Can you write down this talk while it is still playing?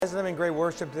Isn't that been great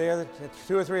worship there?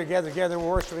 Two or three are gathered together, we're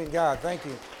worshiping God. Thank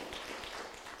you.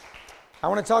 I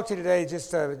want to talk to you today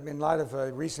just in light of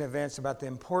recent events about the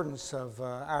importance of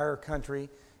our country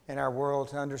and our world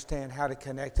to understand how to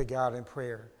connect to God in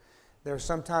prayer. There are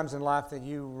some times in life that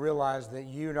you realize that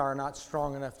you are not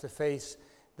strong enough to face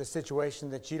the situation,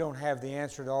 that you don't have the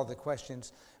answer to all the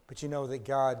questions, but you know that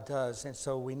God does. And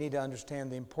so we need to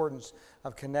understand the importance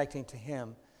of connecting to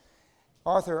Him.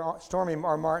 Author Stormy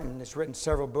R. Martin has written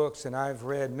several books, and I've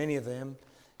read many of them,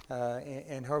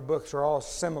 and her books are all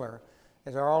similar.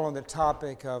 They're all on the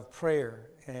topic of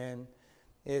prayer, and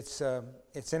it's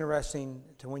interesting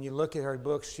to when you look at her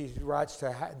books. She writes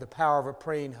to the power of a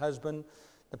praying husband,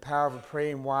 the power of a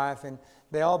praying wife, and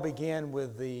they all begin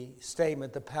with the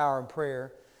statement, the power of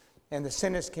prayer, and the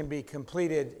sentence can be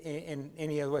completed in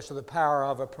any other way. So the power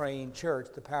of a praying church,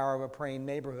 the power of a praying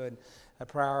neighborhood, the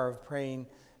power of a praying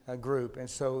group. And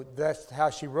so that's how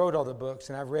she wrote all the books,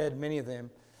 and I've read many of them.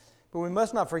 But we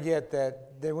must not forget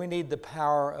that we need the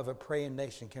power of a praying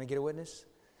nation. Can I get a witness?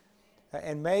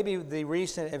 And maybe the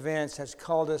recent events has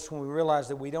called us when we realize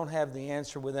that we don't have the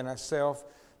answer within ourselves,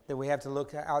 that we have to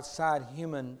look outside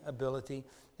human ability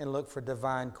and look for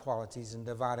divine qualities and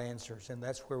divine answers. And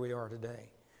that's where we are today.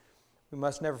 We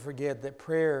must never forget that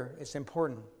prayer is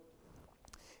important.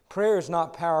 Prayer is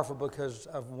not powerful because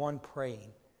of one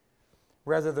praying.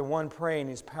 Rather, the one praying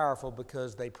is powerful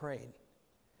because they prayed.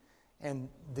 And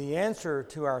the answer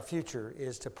to our future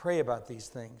is to pray about these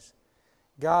things.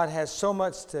 God has so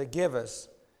much to give us,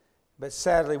 but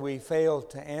sadly we fail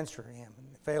to answer Him,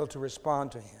 fail to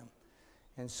respond to Him.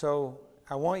 And so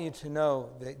I want you to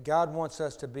know that God wants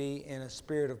us to be in a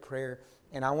spirit of prayer,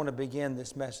 and I want to begin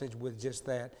this message with just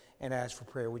that and ask for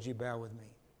prayer. Would you bow with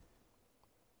me?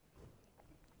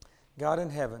 God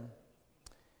in heaven,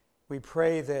 we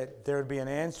pray that there would be an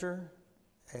answer,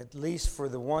 at least for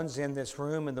the ones in this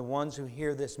room and the ones who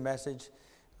hear this message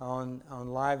on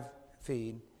live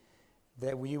feed,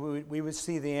 that we would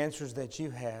see the answers that you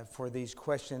have for these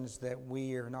questions that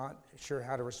we are not sure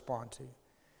how to respond to.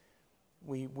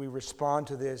 We respond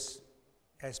to this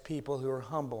as people who are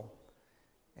humble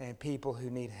and people who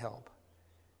need help.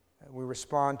 We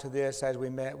respond to this as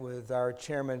we met with our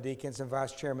chairman of deacons and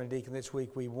vice chairman of deacons this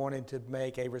week. We wanted to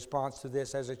make a response to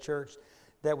this as a church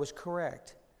that was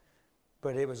correct,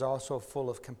 but it was also full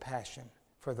of compassion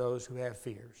for those who have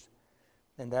fears.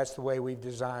 And that's the way we've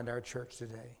designed our church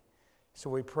today. So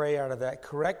we pray out of that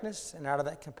correctness and out of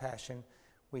that compassion,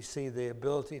 we see the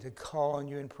ability to call on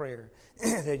you in prayer,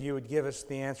 that you would give us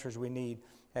the answers we need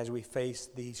as we face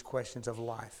these questions of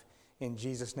life. In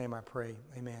Jesus' name I pray,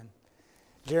 amen.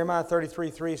 Jeremiah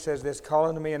 33:3 says this, "Call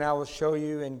unto me and I will show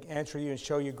you and answer you and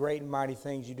show you great and mighty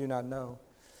things you do not know."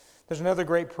 There's another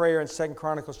great prayer in 2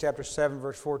 Chronicles chapter 7,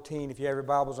 verse 14. If you have your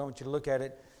Bibles, I want you to look at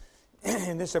it.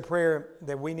 And this is a prayer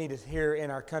that we need to hear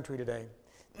in our country today.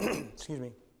 Excuse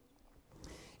me.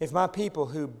 "If my people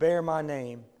who bear my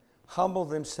name humble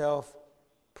themselves,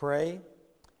 pray,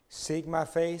 seek my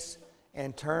face,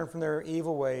 and turn from their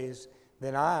evil ways,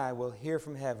 then I will hear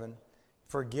from heaven,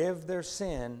 forgive their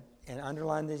sin," and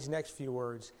underline these next few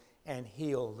words, "and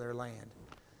heal their land."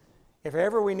 If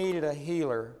ever we needed a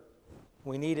healer,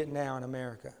 we need it now in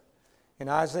America. And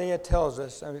Isaiah tells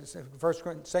us,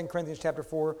 2 Corinthians chapter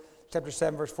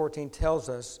 7, verse 14 tells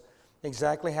us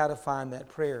exactly how to find that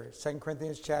prayer. 2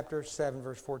 Corinthians chapter 7,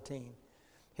 verse 14.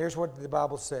 Here's what the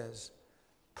Bible says.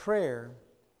 Prayer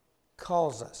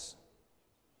calls us.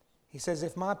 He says,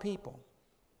 if my people.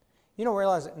 You don't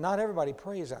realize that not everybody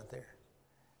prays out there.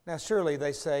 Now, surely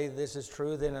they say this is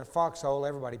true, that in a foxhole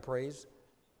everybody prays.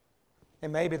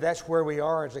 And maybe that's where we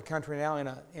are as a country now,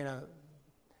 in a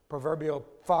proverbial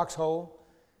foxhole.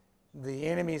 The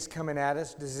enemy is coming at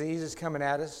us. Disease is coming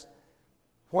at us.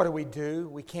 What do?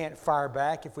 We can't fire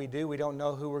back. If we do, we don't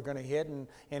know who we're going to hit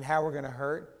and how we're going to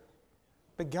hurt.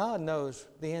 But God knows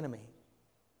the enemy.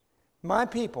 My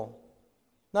people,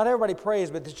 not everybody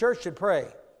prays, but the church should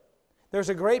pray. There's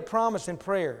a great promise in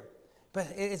prayer. But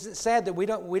it's sad that we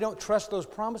don't trust those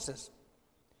promises.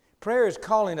 Prayer is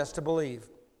calling us to believe.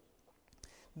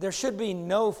 There should be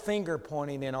no finger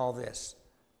pointing in all this.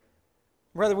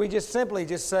 Rather, we just simply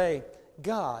say,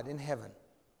 God in heaven,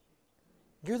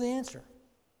 you're the answer.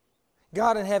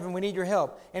 God in heaven, we need your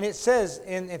help. And it says,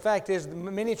 in fact, there's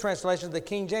many translations. The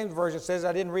King James Version says,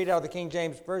 I didn't read out of the King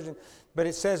James Version, but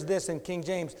it says this in King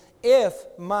James, if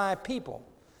my people.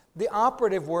 The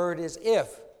operative word is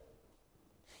if.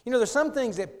 You know, there's some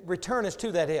things that return us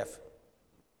to that if.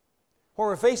 What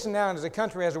we're facing now as a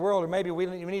country, as a world, or maybe we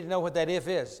need to know what that if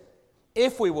is.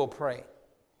 If we will pray,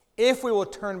 if we will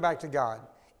turn back to God,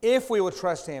 if we will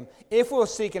trust Him, if we'll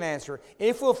seek an answer,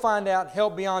 if we'll find out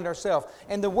help beyond ourselves.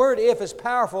 And the word if is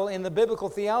powerful in the biblical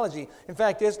theology. In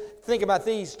fact, think about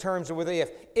these terms with if.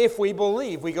 If we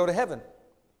believe, we go to heaven.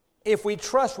 If we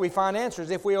trust, we find answers.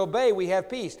 If we obey, we have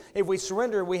peace. If we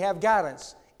surrender, we have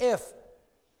guidance. If.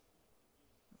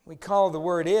 We call the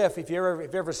word if you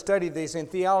ever studied these, in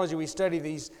theology we study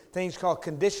these things called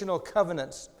conditional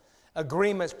covenants,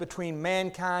 agreements between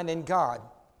mankind and God.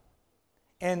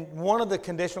 And one of the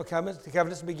conditional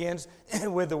covenants begins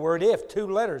with the word if, 2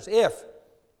 letters, if.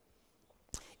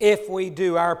 If we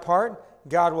do our part,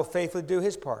 God will faithfully do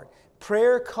His part.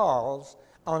 Prayer calls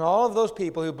on all of those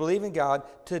people who believe in God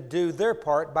to do their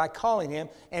part by calling Him.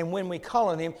 And when we call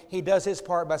on Him, He does His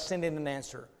part by sending an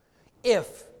answer.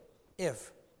 If.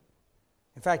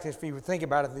 In fact, if you think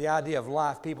about it, the idea of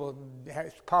life, people,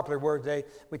 popular word today,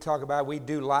 we talk about, we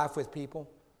do life with people.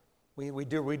 We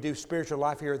do spiritual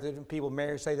life here. People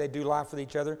marry, say they do life with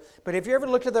each other. But if you ever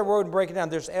look at that word and break it down,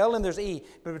 there's L and there's E.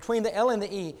 But between the L and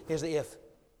the E is the if.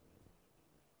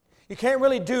 You can't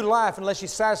really do life unless you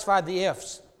satisfy the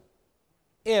ifs.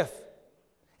 If.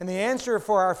 And the answer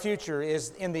for our future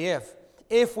is in the if.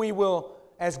 If we will,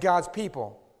 as God's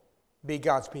people, be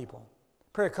God's people.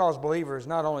 Prayer calls believers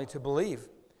not only to believe,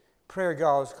 prayer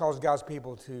calls God's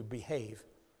people to behave.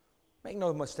 Make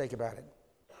no mistake about it.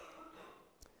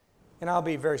 And I'll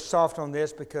be very soft on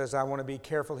this because I want to be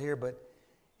careful here, but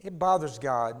it bothers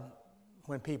God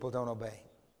when people don't obey.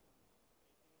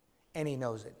 And He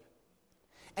knows it.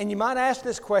 And you might ask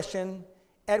this question,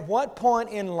 at what point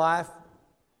in life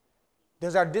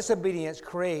does our disobedience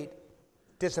create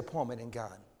disappointment in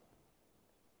God?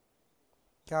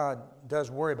 God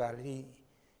does worry about it.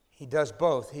 He does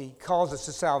both. He calls us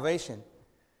to salvation.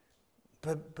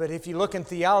 But if you look in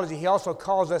theology, He also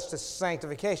calls us to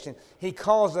sanctification. He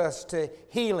calls us to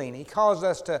healing. He calls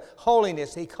us to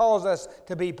holiness. He calls us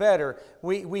to be better.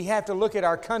 We have to look at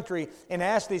our country and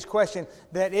ask these questions,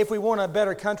 that if we want a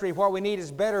better country, what we need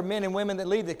is better men and women that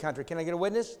lead the country. Can I get a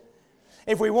witness?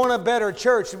 If we want a better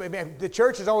church, the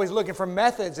church is always looking for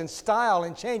methods and style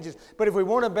and changes. But if we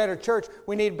want a better church,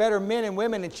 we need better men and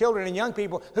women and children and young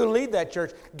people who lead that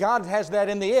church. God has that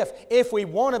in the if. If we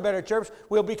want a better church,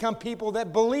 we'll become people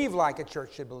that believe like a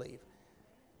church should believe.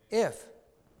 If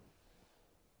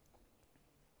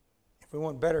we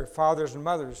want better fathers and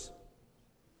mothers,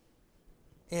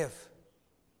 if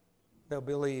they'll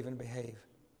believe and behave.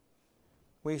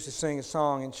 We used to sing a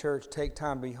song in church, "Take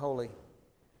time to be holy."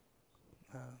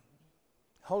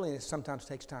 Holiness sometimes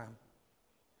takes time.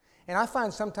 And I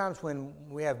find sometimes when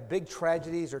we have big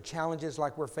tragedies or challenges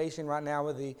like we're facing right now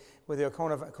with the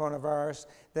coronavirus,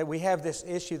 that we have this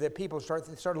issue that people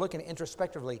start looking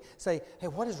introspectively, say, hey,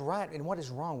 what is right and what is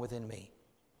wrong within me?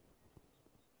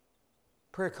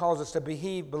 Prayer calls us to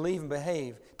believe and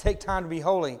behave. Take time to be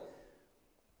holy.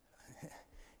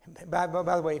 By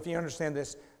the way, if you understand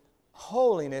this,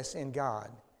 holiness in God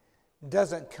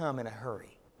doesn't come in a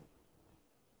hurry.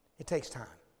 It takes time.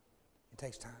 It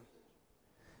takes time.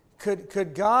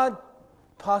 Could God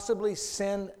possibly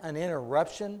send an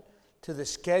interruption to the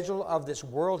schedule of this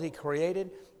world He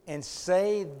created and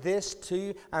say this to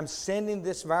you? I'm sending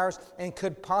this virus. And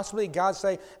could possibly God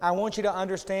say, I want you to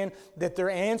understand that their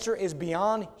answer is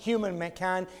beyond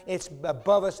humankind. It's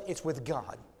above us. It's with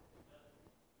God.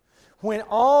 When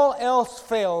all else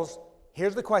fails,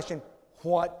 here's the question,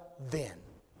 what then?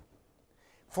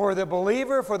 For the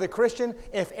believer, for the Christian,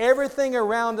 if everything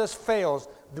around us fails,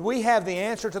 we have the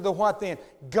answer to the what then.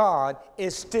 God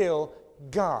is still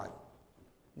God.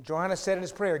 Johannes said in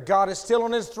his prayer, God is still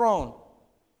on His throne.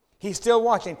 He's still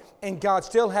watching, and God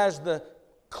still has the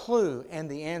clue and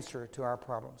the answer to our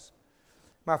problems.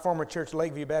 My former church,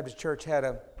 Lakeview Baptist Church, had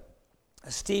a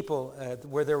steeple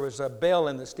where there was a bell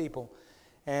in the steeple.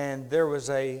 And there was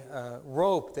a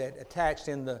rope that attached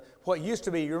in what used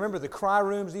to be, you remember the cry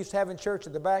rooms they used to have in church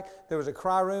at the back? There was a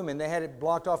cry room and they had it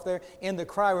blocked off there. In the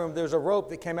cry room, there was a rope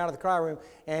that came out of the cry room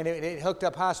and it hooked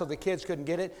up high so the kids couldn't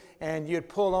get it. And you'd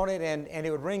pull on it and it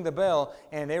would ring the bell.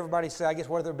 And everybody said, I guess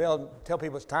what the bell, tell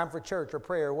people it's time for church or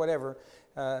prayer or whatever.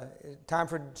 Time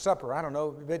for supper, I don't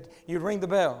know. But you'd ring the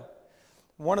bell.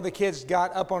 One of the kids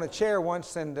got up on a chair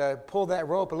once and pulled that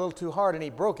rope a little too hard and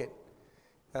he broke it.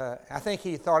 I think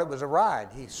he thought it was a ride.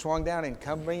 He swung down and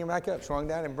bring him back up, swung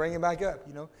down and bring him back up,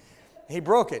 He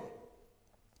broke it.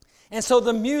 And so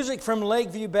the music from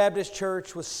Lakeview Baptist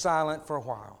Church was silent for a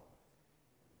while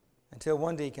until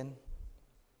one deacon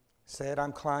said,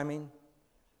 I'm climbing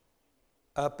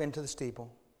up into the steeple,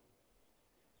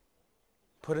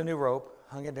 put a new rope,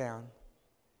 hung it down, and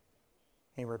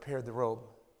he repaired the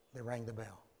rope that rang the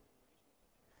bell.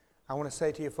 I want to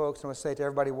say to you folks, I want to say to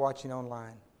everybody watching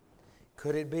online,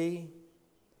 Could it be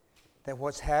that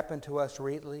what's happened to us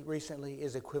recently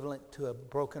is equivalent to a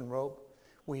broken rope?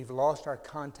 We've lost our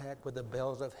contact with the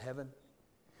bells of heaven.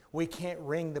 We can't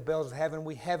ring the bells of heaven.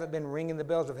 We haven't been ringing the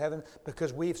bells of heaven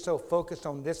because we've so focused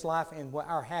on this life and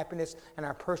our happiness and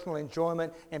our personal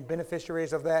enjoyment and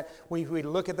beneficiaries of that. We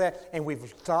look at that and we've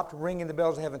stopped ringing the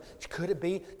bells of heaven. Could it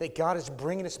be that God is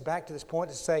bringing us back to this point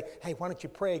to say, hey, why don't you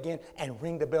pray again and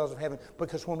ring the bells of heaven?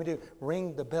 Because when we do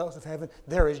ring the bells of heaven,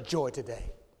 there is joy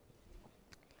today.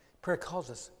 Prayer calls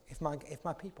us, if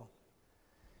my people.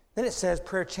 Then it says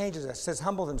prayer changes us. It says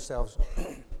humble themselves.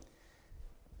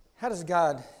 How does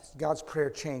God's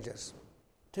prayer change us?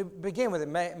 To begin with,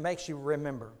 it makes you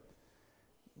remember.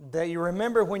 That you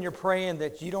remember when you're praying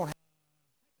that you don't have.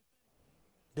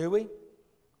 Do we?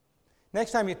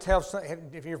 Next time you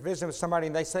if you're visiting with somebody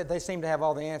and they seem to have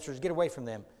all the answers, get away from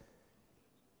them.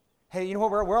 Hey, you know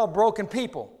what? We're all broken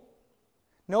people.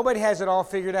 Nobody has it all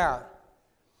figured out.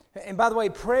 And by the way,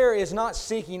 prayer is not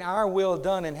seeking our will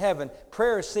done in heaven.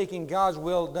 Prayer is seeking God's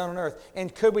will done on earth.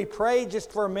 And could we pray just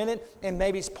for a minute and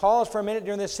maybe pause for a minute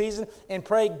during this season and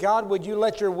pray, God, would you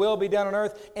let your will be done on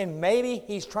earth? And maybe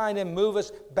He's trying to move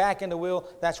us back into will.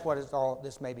 That's what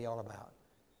this may be all about.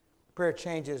 Prayer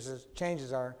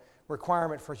changes our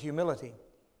requirement for humility.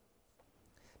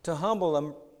 To humble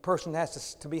a person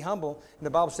has to be humble. And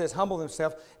the Bible says humble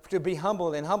himself. To be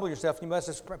humble and humble yourself, you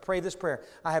must pray this prayer.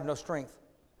 I have no strength.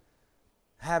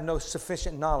 I have no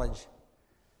sufficient knowledge.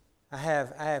 I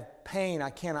have pain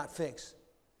I cannot fix.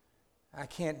 I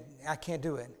can't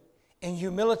do it. In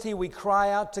humility, we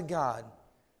cry out to God.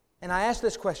 And I ask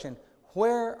this question,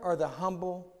 where are the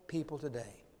humble people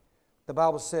today? The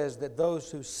Bible says that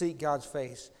those who seek God's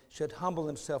face should humble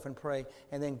themselves and pray,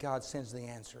 and then God sends the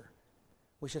answer.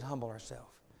 We should humble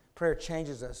ourselves. Prayer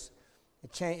changes us.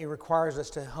 It requires us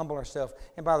to humble ourselves.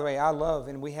 And by the way, I love,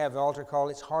 and we have the altar call.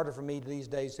 It's harder for me these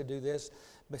days to do this,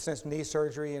 but since knee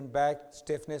surgery and back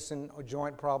stiffness and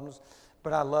joint problems.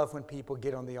 But I love when people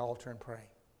get on the altar and pray.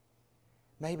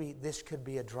 Maybe this could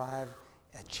be a drive,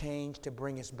 a change to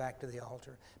bring us back to the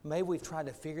altar. Maybe we've tried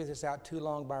to figure this out too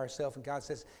long by ourselves, and God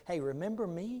says, hey, remember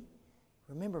me?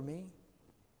 Remember me?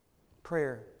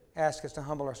 Prayer asks us to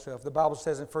humble ourselves. The Bible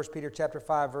says in 1 Peter chapter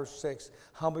 5, verse 6,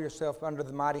 humble yourself under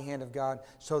the mighty hand of God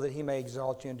so that He may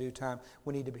exalt you in due time.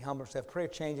 We need to be humble ourselves. Prayer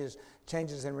changes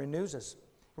and renews us.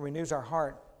 It renews our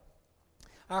heart.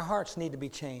 Our hearts need to be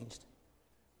changed.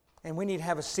 And we need to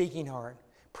have a seeking heart.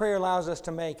 Prayer allows us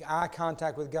to make eye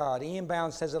contact with God. Ian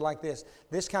Bounds says it like this.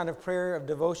 This kind of prayer of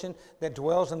devotion that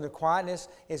dwells in the quietness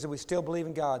is that we still believe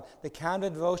in God. The kind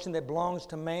of devotion that belongs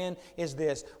to man is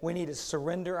this. We need to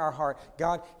surrender our heart.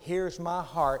 God, here's my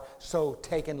heart, so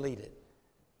take and lead it.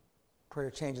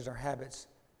 Prayer changes our habits,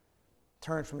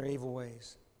 turns from their evil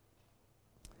ways.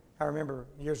 I remember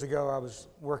years ago I was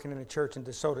working in a church in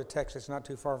DeSoto, Texas, not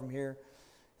too far from here.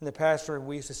 And the pastor,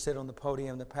 we used to sit on the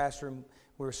podium. The pastor,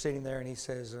 we were sitting there, and he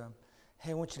says,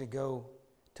 hey, I want you to go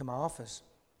to my office,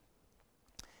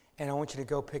 and I want you to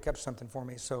go pick up something for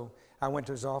me. So I went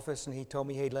to his office, and he told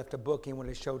me he'd left a book he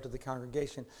wanted to show to the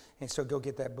congregation, and so go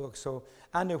get that book. So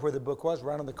I knew where the book was,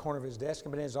 right on the corner of his desk.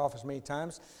 I've been in his office many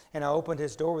times, and I opened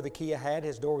his door with the key I had.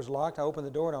 His door was locked. I opened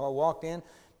the door, and I walked in,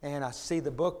 and I see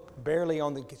the book barely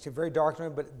on the, it's a very dark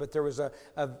room, but there was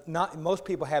not, most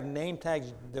people have name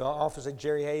tags, the office of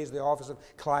Jerry Hayes, the office of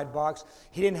Clyde Box.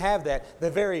 He didn't have that. The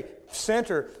very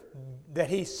center that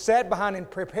he sat behind and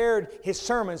prepared his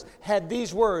sermons had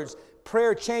these words,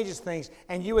 prayer changes things.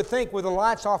 And you would think with the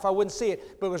lights off I wouldn't see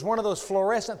it, but it was one of those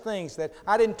fluorescent things that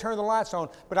I didn't turn the lights on,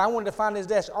 but I wanted to find his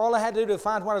desk. All I had to do to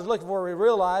find what I was looking for, we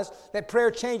realized that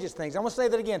prayer changes things. I'm going to say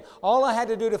that again. All I had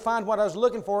to do to find what I was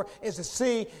looking for is to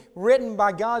see, written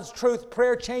by God's truth,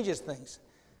 prayer changes things.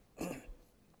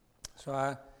 So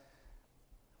I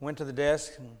went to the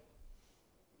desk and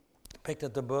picked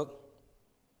up the book,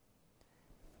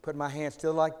 put my hand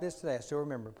still like this today. I still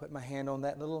remember, put my hand on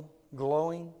that little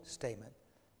glowing statement,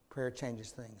 prayer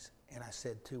changes things. And I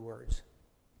said two words,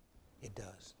 it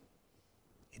does.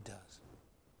 It does.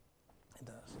 It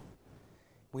does.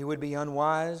 We would be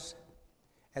unwise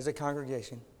as a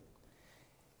congregation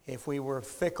if we were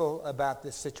fickle about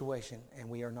this situation, and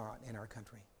we are not in our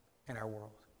country, in our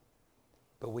world.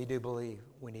 But we do believe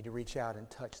we need to reach out and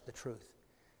touch the truth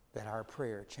that our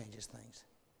prayer changes things.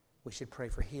 We should pray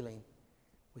for healing.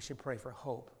 We should pray for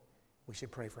hope. We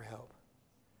should pray for help.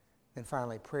 And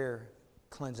finally, prayer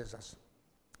cleanses us.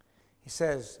 He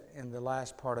says in the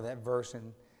last part of that verse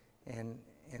in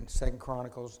 2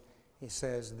 Chronicles, he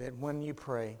says that when you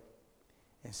pray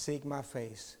and seek my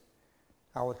face,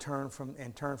 I will turn from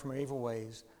their evil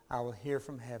ways. I will hear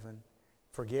from heaven,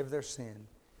 forgive their sin,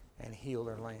 and heal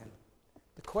their land.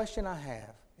 The question I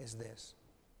have is this.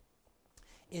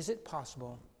 Is it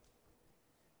possible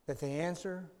that the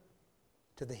answer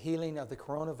to the healing of the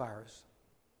coronavirus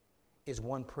is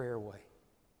one prayer away?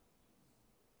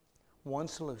 One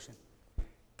solution.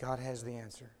 God has the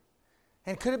answer.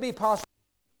 And could it be possible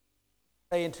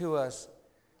to say to us,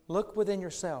 look within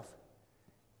yourself.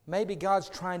 Maybe God's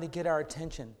trying to get our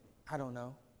attention. I don't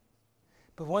know.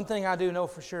 But one thing I do know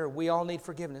for sure, we all need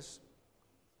forgiveness.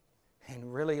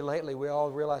 And really lately, we all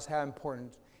realize how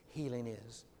important healing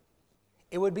is.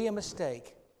 It would be a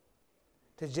mistake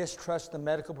to just trust the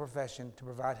medical profession to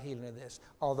provide healing of this,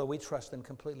 although we trust them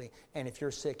completely. And if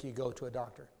you're sick, you go to a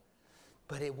doctor.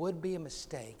 But it would be a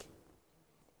mistake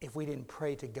if we didn't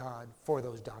pray to God for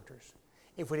those doctors.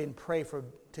 If we didn't pray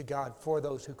to God for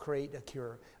those who create a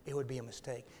cure, it would be a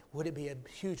mistake. Would it be a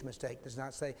huge mistake to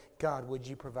not say, God, would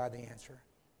you provide the answer?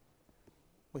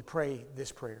 We pray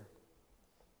this prayer.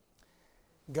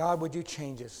 God, would you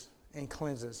change us and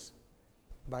cleanse us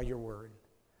by your word?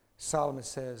 Solomon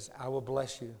says, I will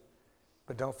bless you,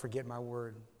 but don't forget my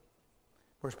word.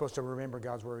 We're supposed to remember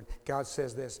God's word. God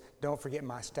says this, don't forget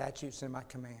my statutes and my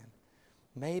command.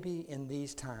 Maybe in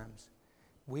these times,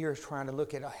 we are trying to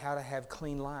look at how to have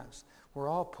clean lives. We're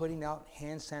all putting out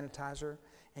hand sanitizer,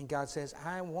 and God says,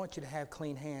 I want you to have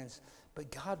clean hands,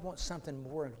 but God wants something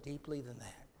more deeply than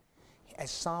that. As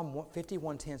Psalm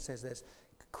 51:10 says this,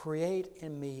 create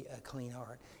in me a clean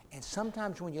heart. And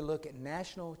sometimes when you look at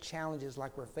national challenges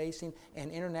like we're facing and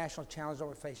international challenges that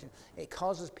we're facing, it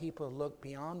causes people to look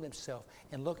beyond themselves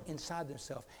and look inside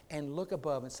themselves and look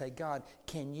above and say, God,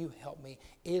 can you help me?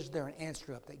 Is there an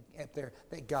answer up there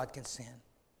that God can send?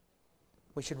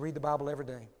 We should read the Bible every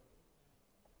day.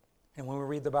 And when we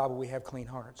read the Bible, we have clean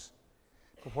hearts.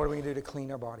 But what are we going to do to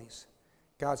clean our bodies?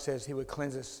 God says he would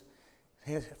cleanse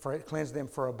them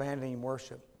for abandoning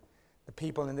worship. The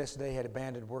people in this day had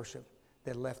abandoned worship.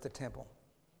 They left the temple.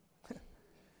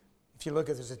 If you look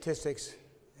at the statistics,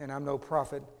 and I'm no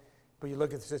prophet, but you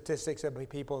look at the statistics of the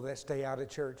people that stay out of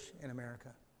church in America,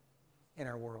 in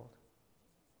our world.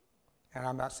 And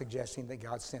I'm not suggesting that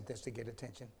God sent this to get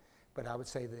attention, but I would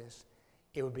say this.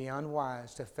 It would be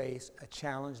unwise to face a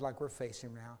challenge like we're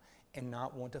facing now and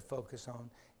not want to focus on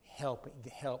the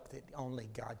help that only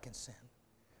God can send.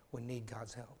 We need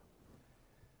God's help.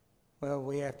 Well,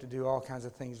 we have to do all kinds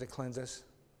of things to cleanse us.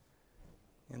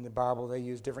 In the Bible, they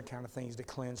use different kind of things to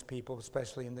cleanse people,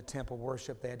 especially in the temple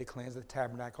worship. They had to cleanse the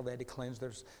tabernacle. They had to cleanse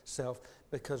their self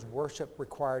because worship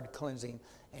required cleansing.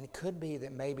 And it could be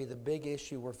that maybe the big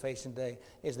issue we're facing today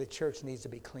is the church needs to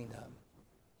be cleaned up.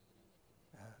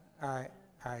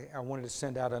 I wanted to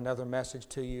send out another message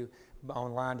to you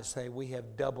online to say we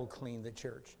have double cleaned the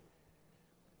church.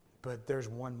 But there's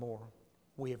one more.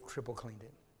 We have triple cleaned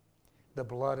it. The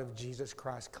blood of Jesus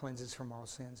Christ cleanses from all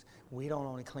sins. We don't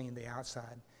only clean the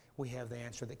outside. We have the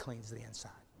answer that cleans the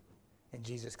inside. And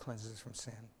Jesus cleanses us from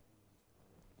sin.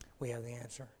 We have the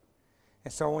answer.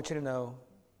 And so I want you to know,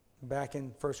 back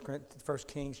in 1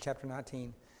 Kings chapter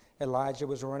 19, Elijah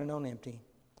was running on empty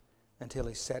until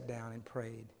he sat down and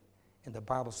prayed. And the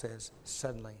Bible says,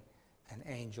 suddenly an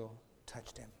angel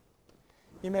touched him.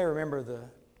 You may remember the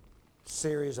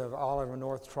series of Oliver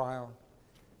North trial.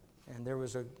 And there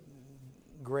was a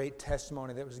great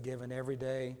testimony that was given every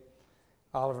day.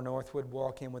 Oliver North would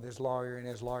walk in with his lawyer, and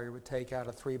his lawyer would take out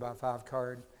a 3x5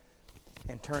 card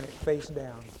and turn it face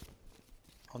down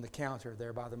on the counter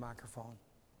there by the microphone.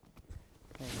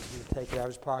 And he would take it out of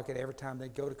his pocket every time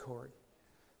they'd go to court.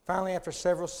 Finally, after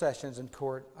several sessions in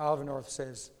court, Oliver North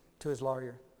says to his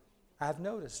lawyer, I've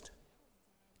noticed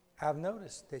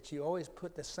that you always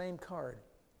put the same card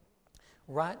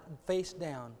right face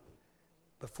down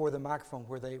before the microphone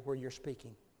where you're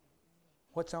speaking.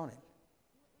 What's on it?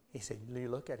 He said, you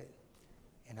look at it.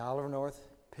 And Oliver North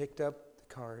picked up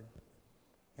the card,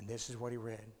 and this is what he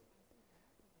read.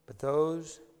 But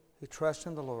those who trust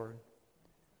in the Lord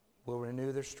will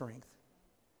renew their strength.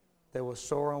 They will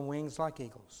soar on wings like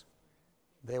eagles.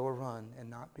 They will run and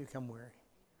not become weary.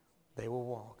 They will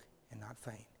walk and not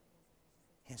faint.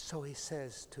 And so he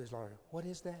says to his lawyer, what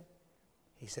is that?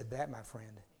 He said, that, my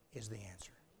friend, is the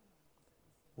answer.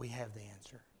 We have the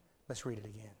answer. Let's read it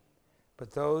again.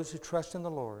 But those who trust in the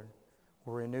Lord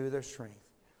will renew their strength.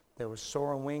 They will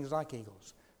soar on wings like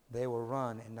eagles. They will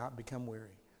run and not become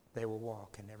weary. They will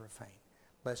walk and never faint.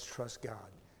 Let's trust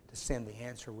God to send the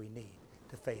answer we need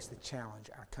to face the challenge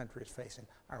our country is facing,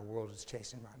 our world is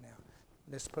chasing right now.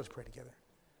 Let's pray together.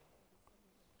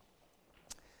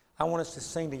 I want us to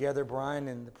sing together. Brian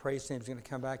and the praise team is going to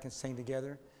come back and sing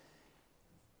together.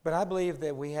 But I believe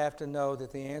that we have to know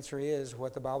that the answer is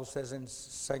what the Bible says in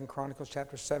 2 Chronicles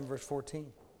chapter 7, verse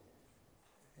 14.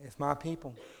 If my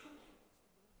people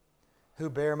who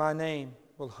bear my name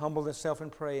will humble themselves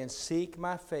and pray and seek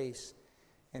my face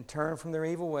and turn from their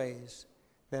evil ways,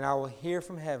 then I will hear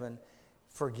from heaven,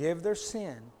 forgive their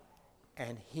sin,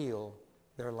 and heal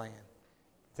their land.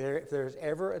 If there's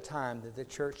ever a time that the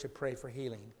church should pray for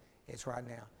healing, it's right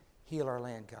now. Heal our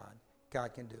land, God.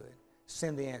 God can do it.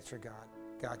 Send the answer, God.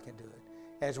 God can do it.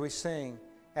 As we sing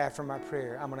after my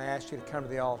prayer, I'm going to ask you to come to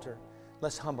the altar.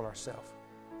 Let's humble ourselves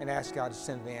and ask God to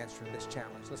send the answer to this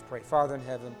challenge. Let's pray. Father in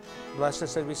heaven, bless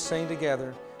us as we sing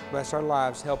together. Bless our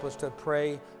lives. Help us to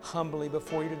pray humbly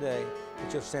before you today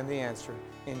that you'll send the answer.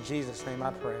 In Jesus' name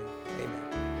I pray.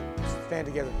 Amen. Stand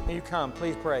together. When you come,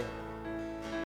 please pray.